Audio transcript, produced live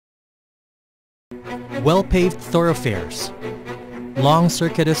Well-paved thoroughfares, long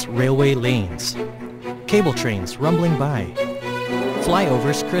circuitous railway lanes, cable trains rumbling by,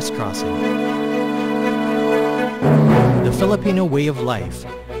 flyovers crisscrossing. The Filipino way of life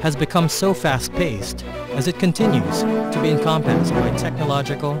has become so fast-paced as it continues to be encompassed by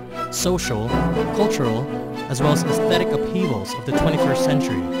technological, social, cultural, as well as aesthetic upheavals of the 21st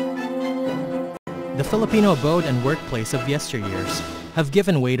century. The Filipino abode and workplace of yesteryears have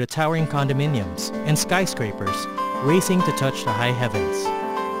given way to towering condominiums and skyscrapers racing to touch the high heavens.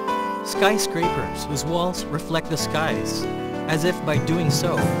 Skyscrapers whose walls reflect the skies, as if by doing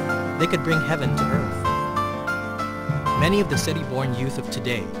so, they could bring heaven to earth. Many of the city-born youth of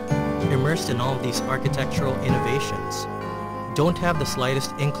today, immersed in all of these architectural innovations, don't have the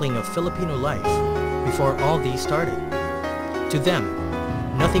slightest inkling of Filipino life before all these started. To them,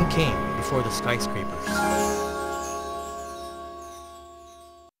 nothing came before the skyscrapers.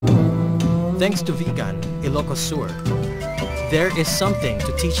 Thanks to Vigan, Ilocos Sur, there is something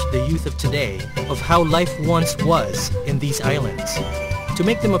to teach the youth of today of how life once was in these islands, to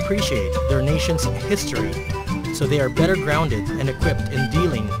make them appreciate their nation's history so they are better grounded and equipped in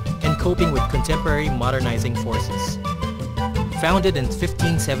dealing and coping with contemporary modernizing forces. Founded in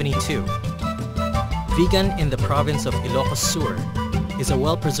 1572, Vigan in the province of Ilocos Sur is a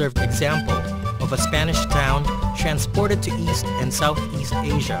well-preserved example of a Spanish town transported to East and Southeast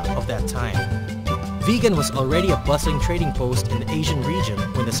Asia of that time. Vigan was already a bustling trading post in the Asian region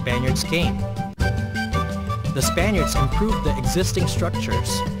when the Spaniards came. The Spaniards improved the existing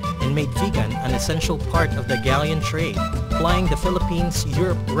structures and made Vigan an essential part of the galleon trade, plying the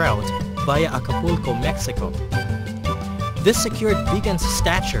Philippines-Europe route via Acapulco, Mexico. This secured Vigan's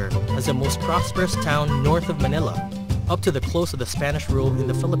stature as the most prosperous town north of Manila, up to the close of the Spanish rule in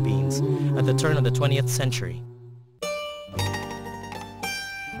the Philippines at the turn of the 20th century.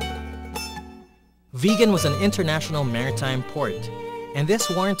 Vigan was an international maritime port, and this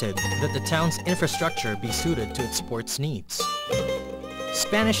warranted that the town's infrastructure be suited to its port's needs.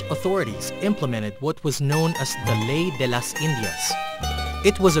 Spanish authorities implemented what was known as the Ley de las Indias.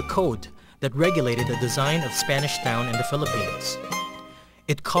 It was a code that regulated the design of Spanish town in the Philippines.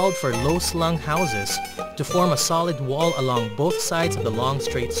 It called for low-slung houses to form a solid wall along both sides of the long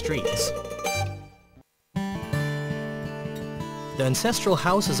straight streets. The ancestral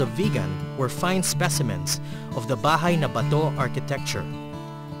houses of Vigan were fine specimens of the Bahay na Bato architecture.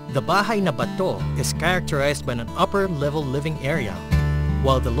 The Bahay na Bato is characterized by an upper-level living area,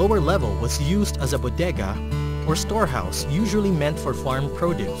 while the lower level was used as a bodega or storehouse usually meant for farm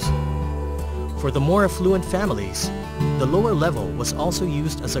produce. For the more affluent families, the lower level was also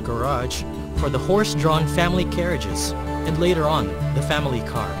used as a garage for the horse-drawn family carriages and later on, the family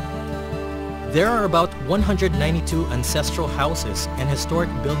car. There are about 192 ancestral houses and historic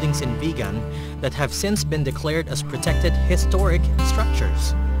buildings in Vigan that have since been declared as protected historic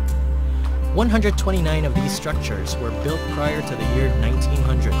structures. 129 of these structures were built prior to the year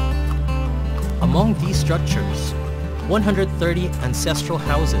 1900. Among these structures, 130 ancestral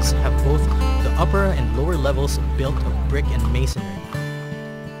houses have both the upper and lower levels built of brick and masonry.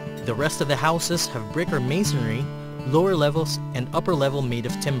 The rest of the houses have brick or masonry, lower levels and upper level made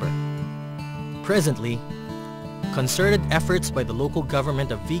of timber. Presently, concerted efforts by the local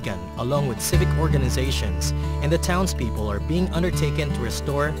government of Vigan along with civic organizations and the townspeople are being undertaken to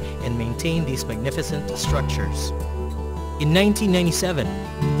restore and maintain these magnificent structures. In 1997,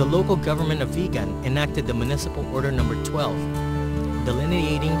 the local government of Vigan enacted the Municipal Order No. 12,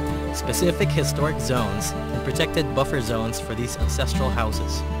 delineating specific historic zones and protected buffer zones for these ancestral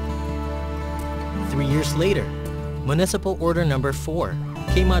houses. 3 years later, Municipal Order No. 4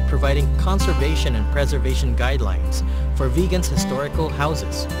 came out providing conservation and preservation guidelines for Vigan's historical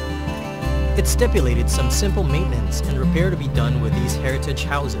houses. It stipulated some simple maintenance and repair to be done with these heritage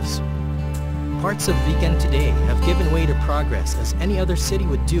houses. Parts of Vigan today have given way to progress as any other city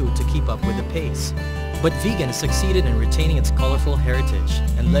would do to keep up with the pace. But Vigan succeeded in retaining its colorful heritage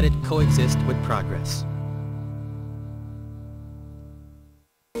and let it coexist with progress.